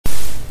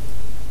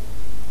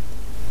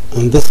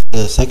In this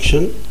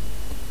section,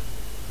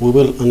 we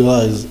will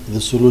analyze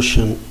the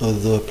solution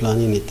of the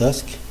planine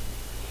task.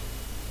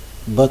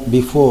 But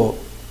before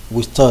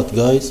we start,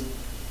 guys,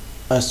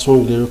 I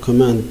strongly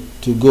recommend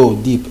to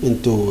go deep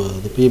into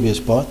the previous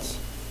parts,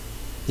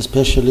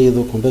 especially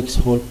the convex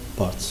hull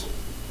parts.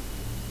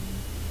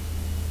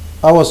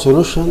 Our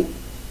solution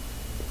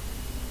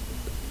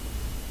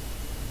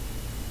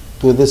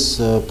to this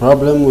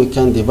problem, we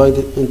can divide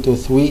it into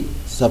 3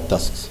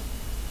 subtasks.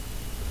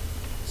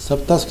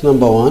 Subtask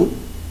number 1,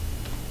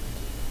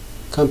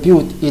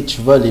 compute each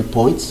value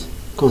points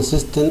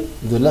consisting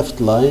the left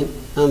line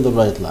and the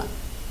right line,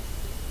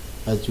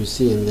 as you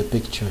see in the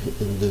picture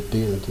in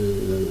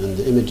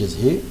the images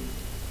here.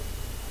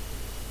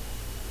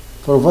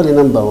 For value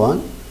number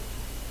 1,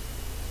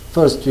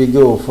 first we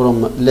go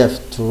from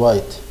left to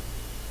right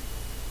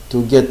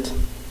to get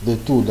the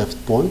 2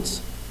 left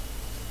points.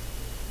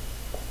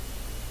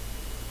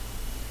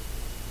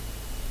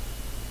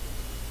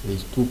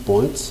 These 2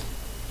 points.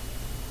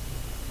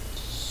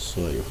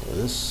 Sorry for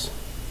this.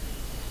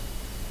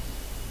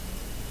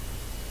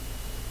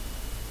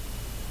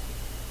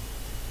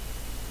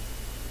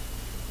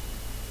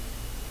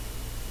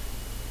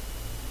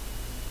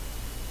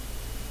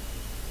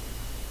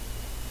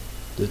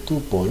 The 2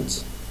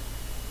 points.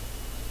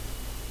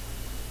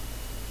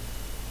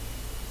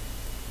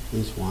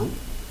 This one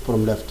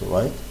from left to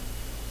right.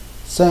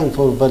 Same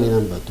for value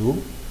number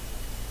 2.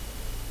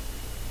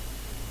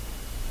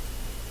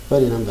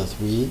 Value number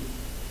 3,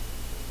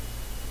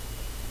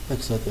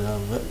 etc.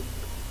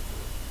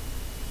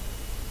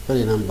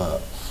 Value number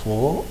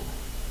 4,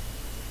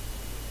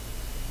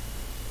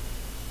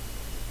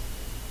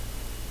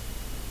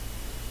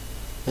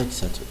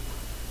 etc.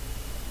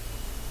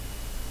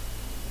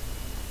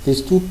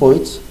 These 2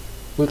 points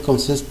will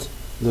consist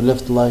the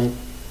left line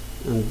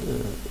and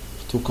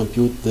to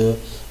compute the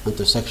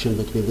intersection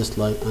between this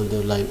line and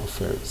the line of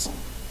ferries.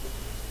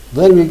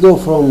 Then we go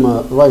from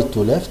right to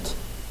left,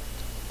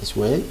 this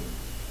way,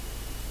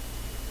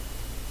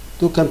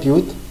 to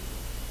compute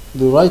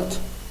the right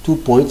 2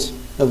 points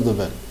of the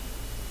value.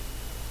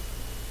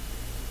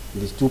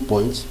 These 2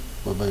 points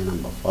for value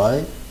number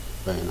 5,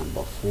 value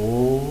number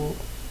 4,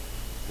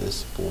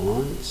 these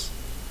points,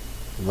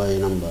 value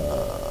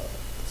number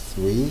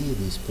 3,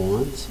 these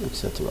points,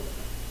 etc.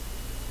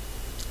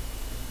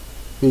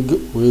 We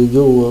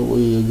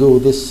go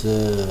this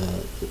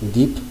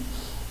deep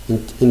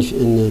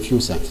in a few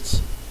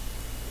seconds.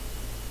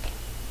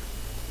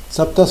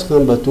 Subtask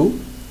number 2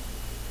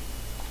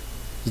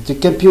 is to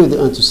compute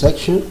the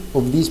intersection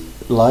of these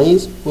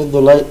lines with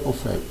the line of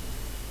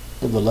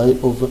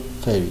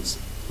ferries.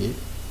 Here.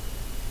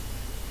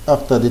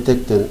 After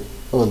detecting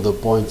all the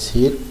points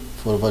here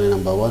for value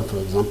number 1, for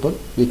example,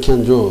 we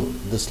can draw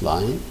this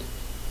line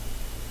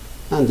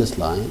and this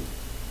line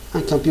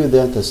and compute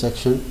the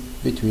intersection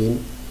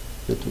between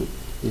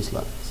these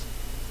lines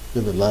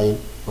with the line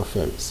of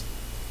ferries.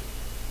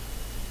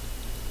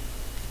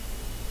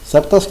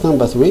 Subtask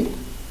number 3,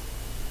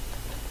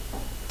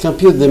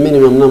 compute the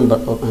minimum number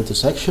of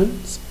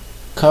intersections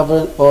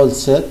covering all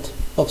set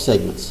of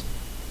segments.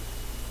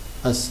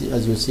 As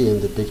you see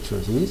in the picture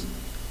here,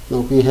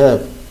 now we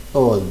have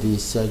all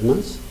these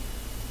segments.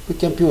 We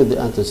compute the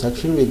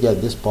intersection, we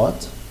get this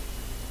part.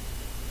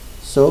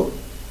 So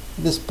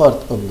this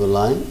part of the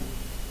line,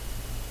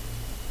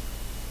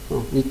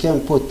 we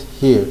can put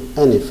here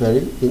any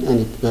ferry in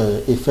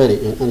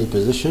any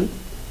position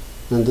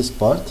in this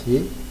part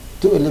here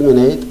to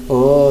eliminate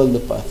all the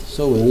paths.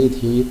 So we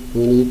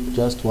need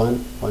just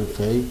one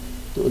ferry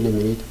to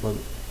eliminate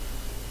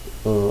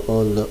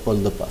all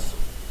the paths.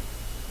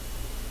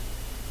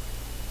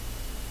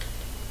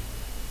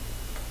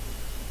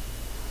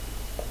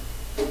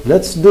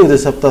 Let's do the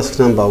subtask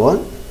number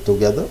 1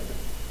 together.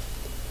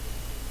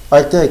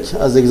 I take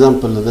as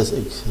example this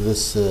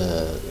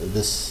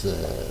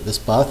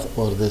path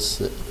or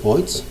this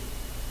points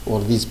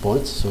or these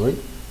points. Sorry.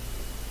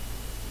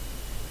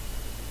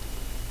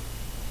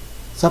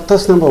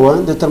 Subtask number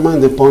 1,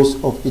 determine the points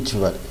of each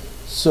value.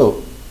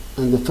 So,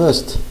 in the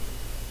first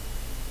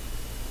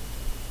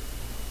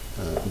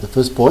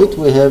point,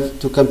 we have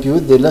to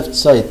compute the left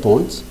side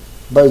points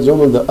by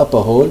drawing the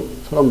upper hole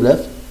from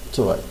left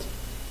to right.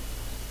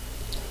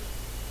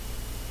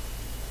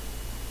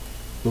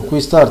 Look,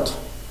 we start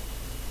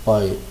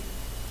by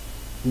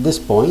this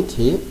point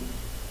here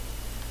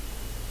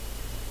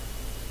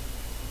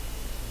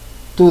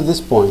to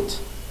this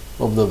point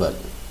of the value.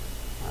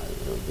 I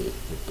draw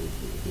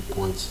the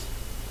points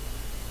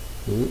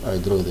here. I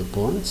draw the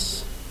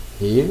points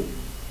here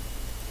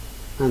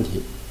and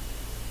here.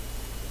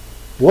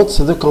 What's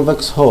the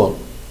convex hull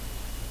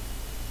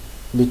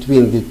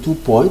between the 2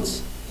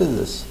 points is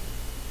this.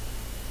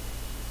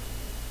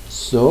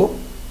 So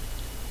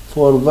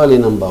for value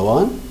number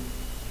 1,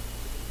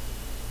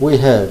 we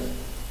have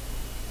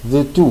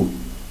the 2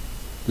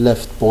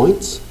 left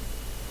points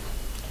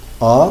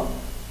are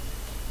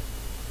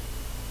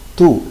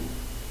 2,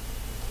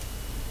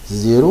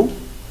 0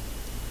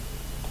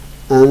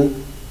 and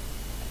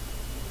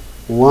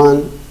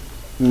 1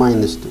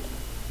 minus 2.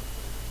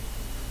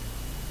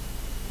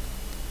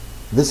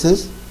 This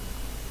is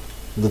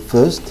the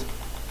first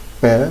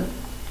pair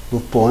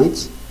of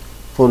points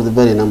for the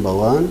value number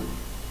 1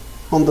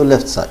 on the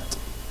left side.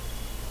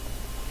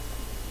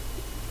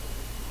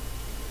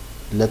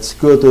 Let's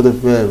go to the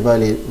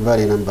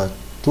value number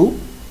 2.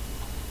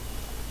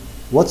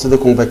 What's the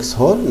convex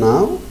hole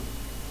now?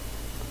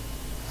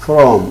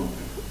 From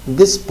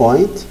this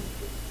point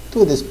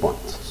to this point.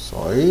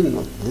 Sorry,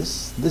 not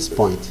this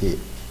point here.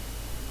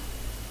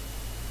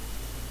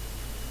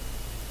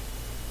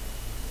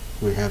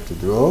 We have to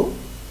draw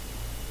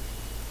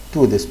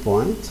to this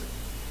point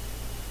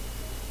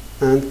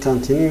and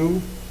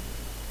continue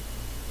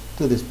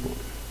to this point.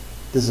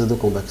 This is the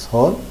convex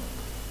hole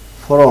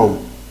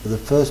from the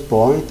first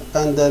point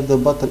and at the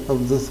bottom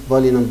of this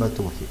value number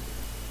 2 here.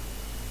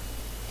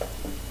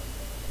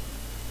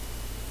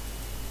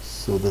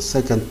 So the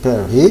second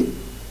pair here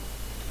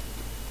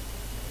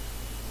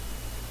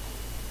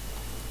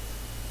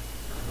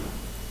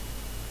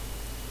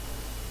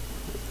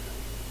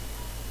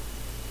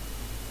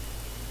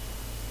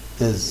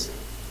is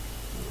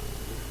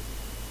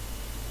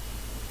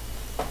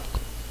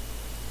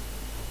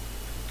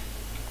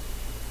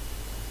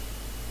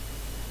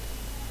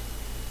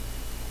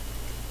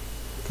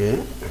okay.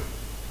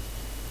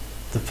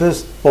 The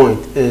first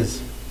point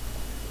is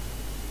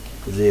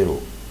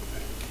 0,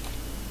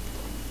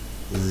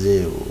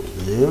 0,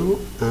 0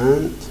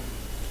 and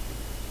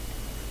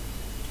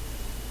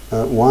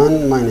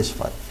 1 minus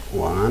 5,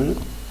 1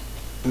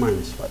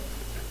 minus 5.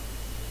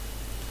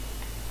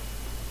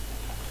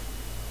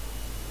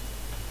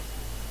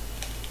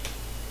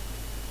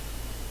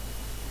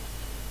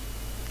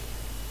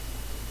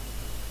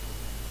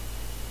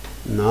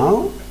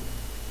 Now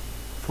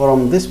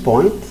from this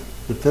point,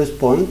 the first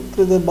point,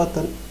 to the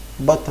bottom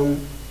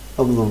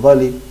of the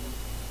valley,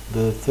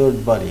 the third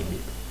valley here,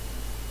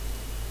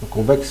 the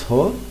convex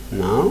hole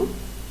now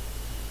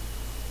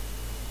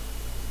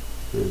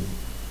is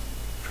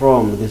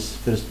from this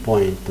first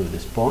point to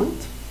this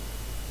point,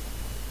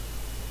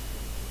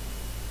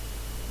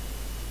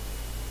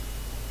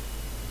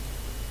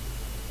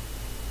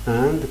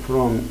 and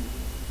from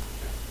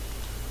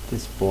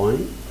this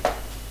point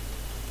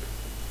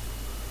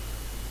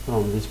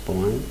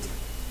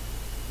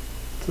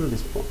to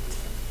this point.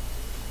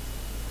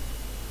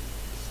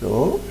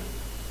 So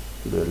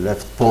the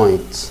left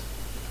points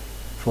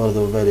for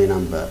the value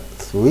number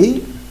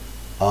 3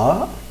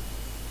 are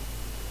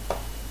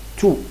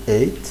 2,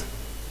 8,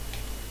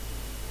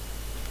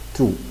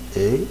 2,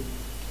 8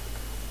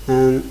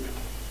 and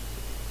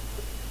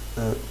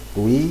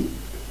 3,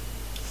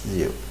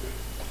 0.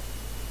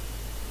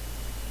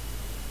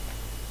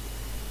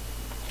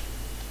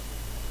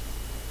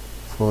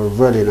 For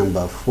value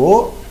number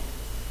 4,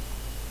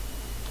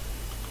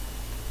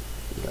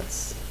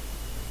 let's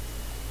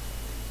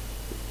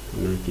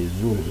make a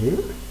zoom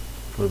here.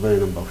 For value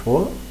number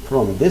 4,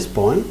 from this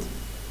point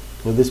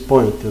to this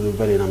point to the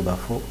value number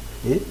 4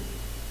 here,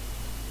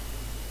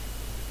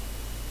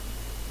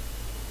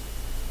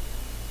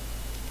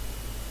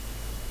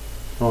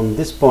 from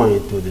this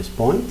point to this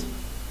point,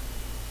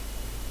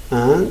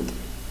 and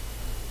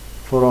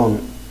from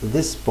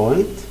this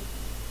point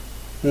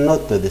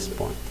not to this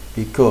point,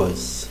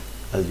 because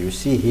as you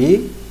see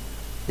here,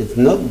 it's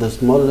not the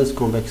smallest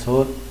convex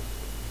hole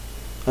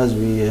as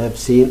we have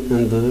seen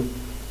in the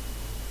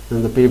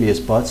previous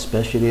part,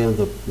 especially in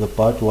the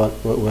part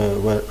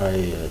where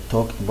I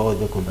talked about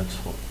the convex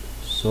hole.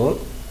 So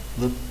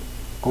the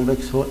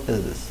convex hole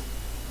is this.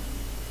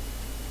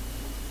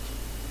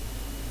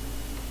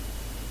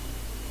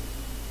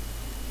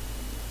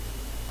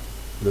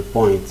 The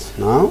points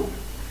now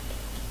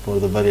for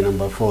the value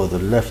number 4, the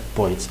left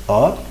points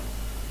are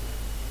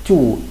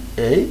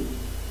 2a,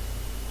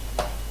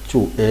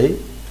 2a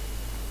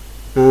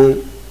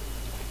and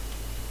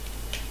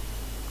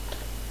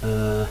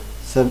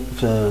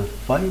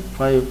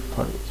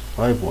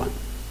 5, 1.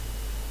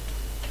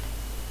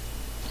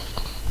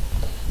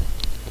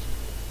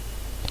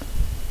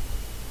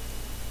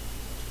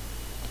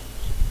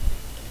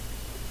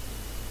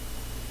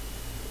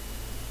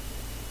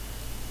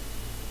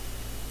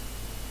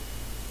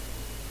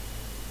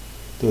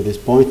 To this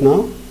point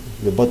now,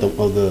 the bottom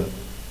of the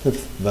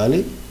 5th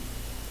valley.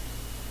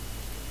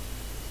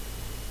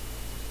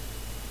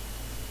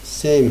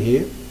 Same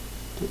here,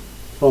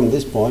 from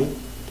this point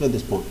to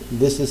this point.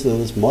 This is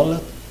a smaller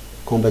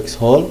convex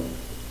hole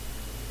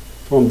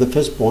from the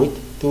first point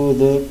to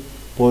the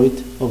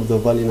point of the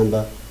valley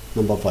number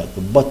 5,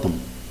 the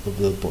bottom of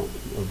the point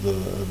of the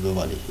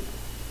valley here.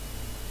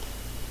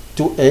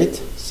 2, 8,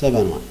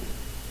 7, 1.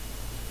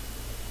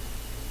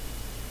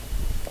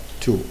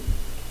 2,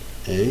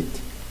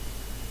 8.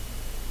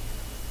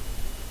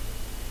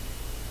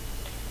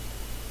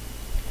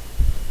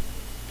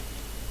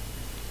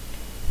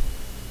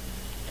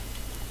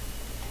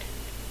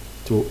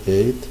 2,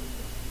 8,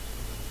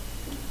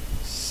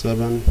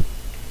 7,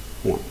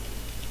 1.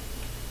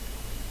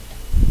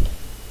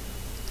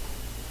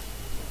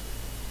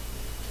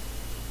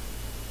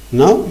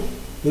 Now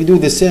we do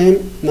the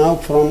same now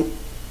from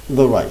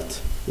the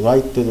right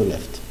to the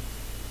left.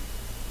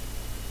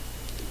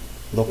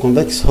 the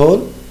convex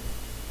hull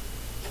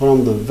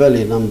from the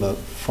value number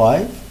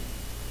 5.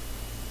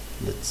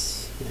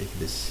 Let's make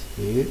this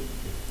here.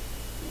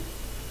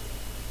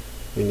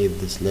 We need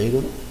this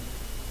later.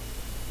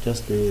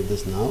 Just we need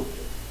this now.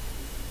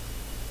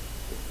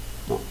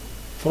 No.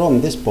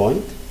 From this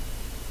point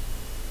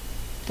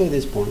to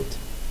this point.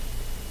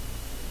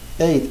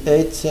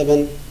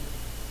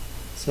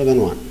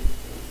 88771.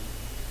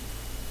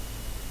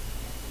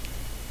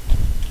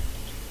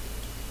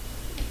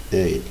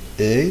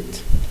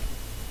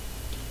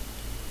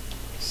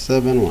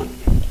 8871.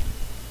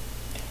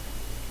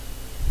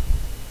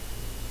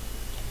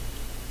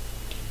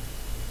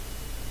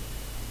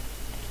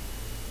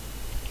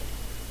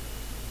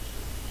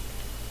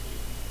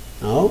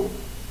 Now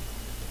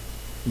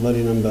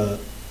value number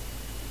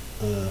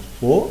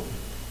 4,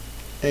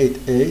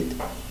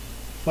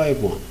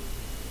 8851.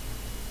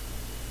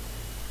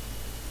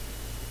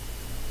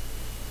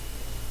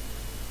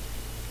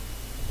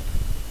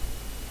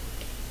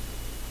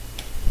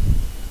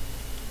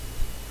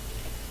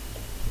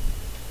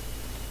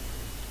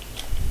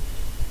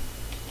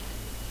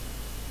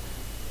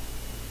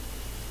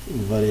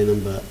 Value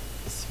number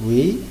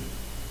 3,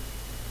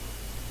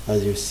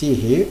 as you see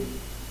here,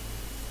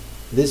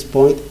 this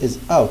point is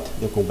out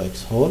the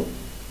convex hull,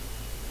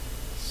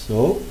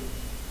 so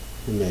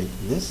we make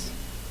this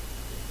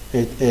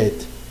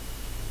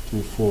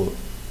 8824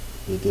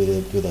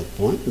 to that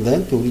point.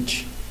 Then to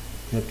reach,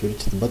 you have to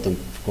reach the bottom,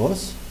 of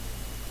course,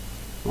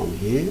 from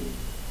here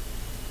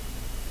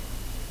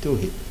to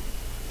here.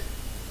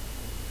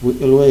 We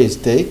always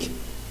take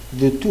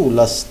the two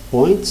last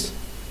points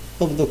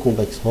of the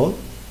convex hull.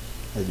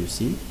 As you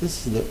see,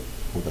 this is the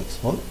convex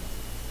hull.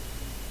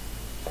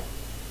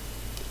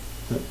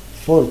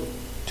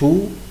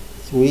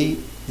 4230.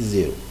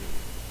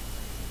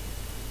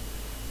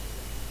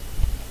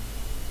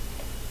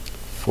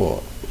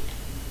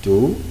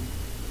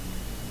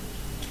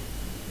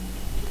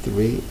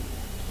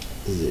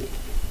 4230.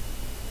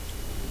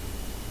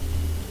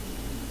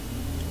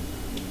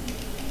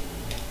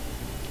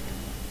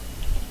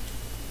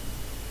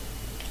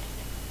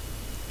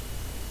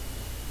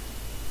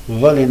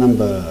 Value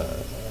number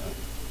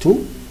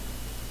 2,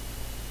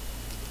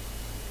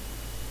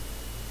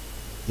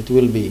 it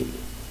will be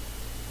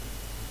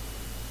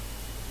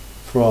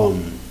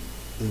from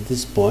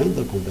this point,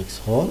 the convex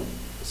hull,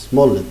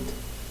 smallest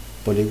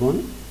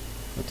polygon,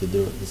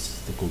 this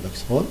is the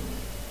convex hull,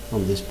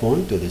 from this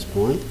point to this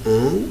point,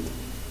 and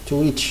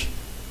to reach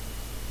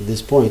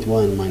this point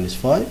 1 minus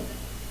 5,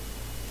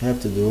 you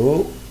have to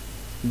draw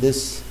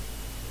this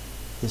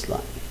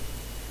line,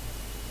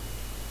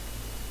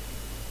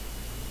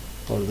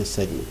 or the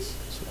segments.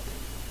 So,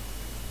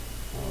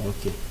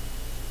 okay,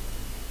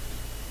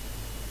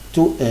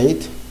 2,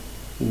 8,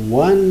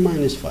 1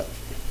 minus 5,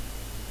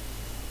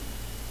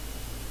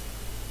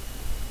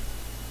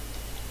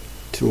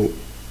 2,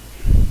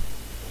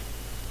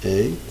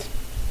 8,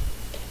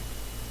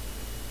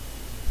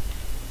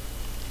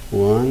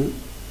 1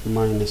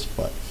 minus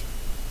 5.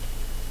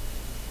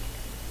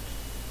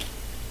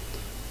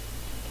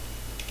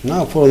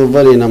 Now for the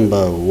value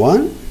number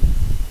 1,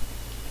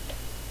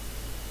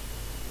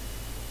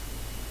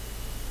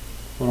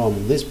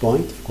 from this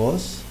point, of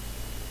course,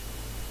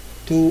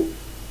 to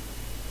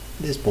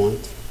this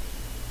point,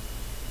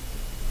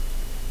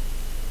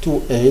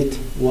 2, 8,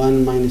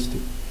 1 minus 2.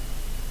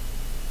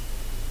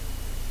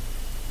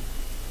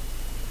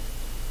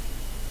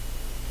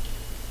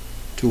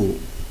 2,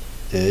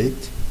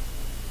 8,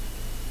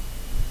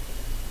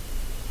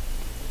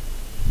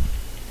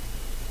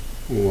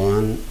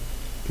 1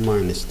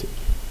 minus 2.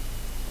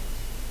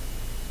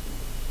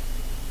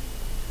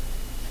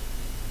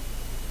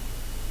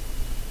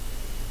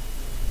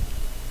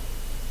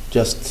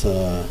 Just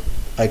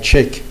I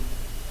check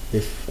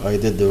if I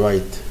did the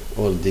right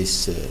all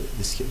these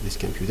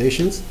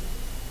computations.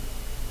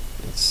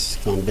 Let's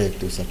come back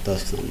to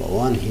subtask number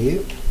 1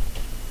 here.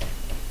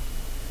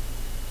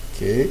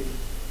 Okay.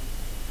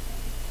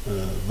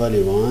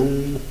 Value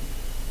 1,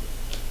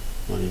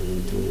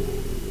 value 2,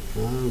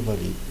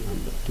 value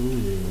number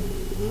 2, 0,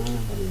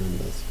 value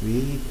number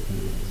 3,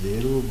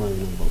 0, value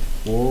number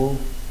 4,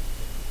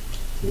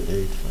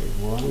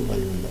 2851,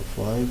 value number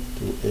 5,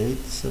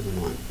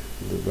 2871.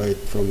 Right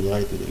from the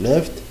right to the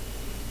left.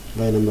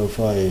 Value number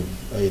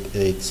 5,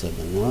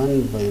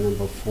 8871, value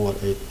number 4,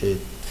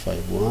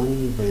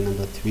 8851, value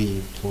number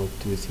 3,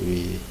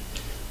 4230.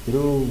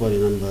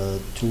 Value number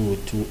 2,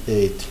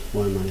 28,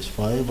 1 minus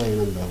 5, value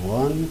number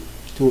 1,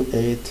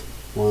 28,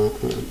 1,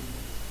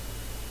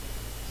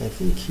 I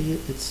think here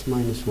it's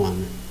minus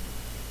 1.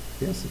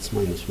 Yes, it's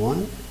minus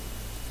 1.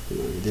 I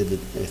did it,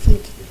 I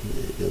think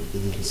you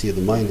didn't see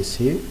the minus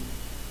here.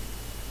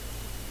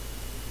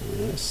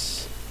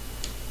 Yes,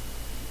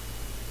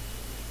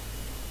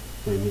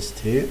 I missed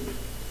here.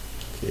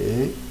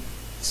 Okay,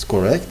 it's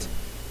correct.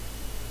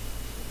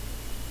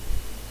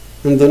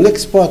 In the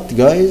next part,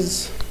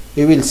 guys,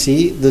 we will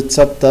see the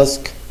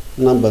subtask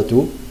number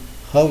 2,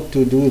 how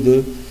to do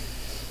the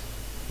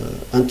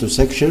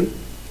intersection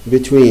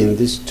between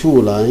these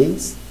two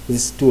lines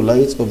these two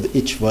lines of the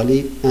each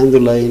valley and the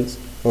lines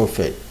of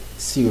fill.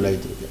 See you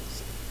later,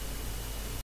 guys.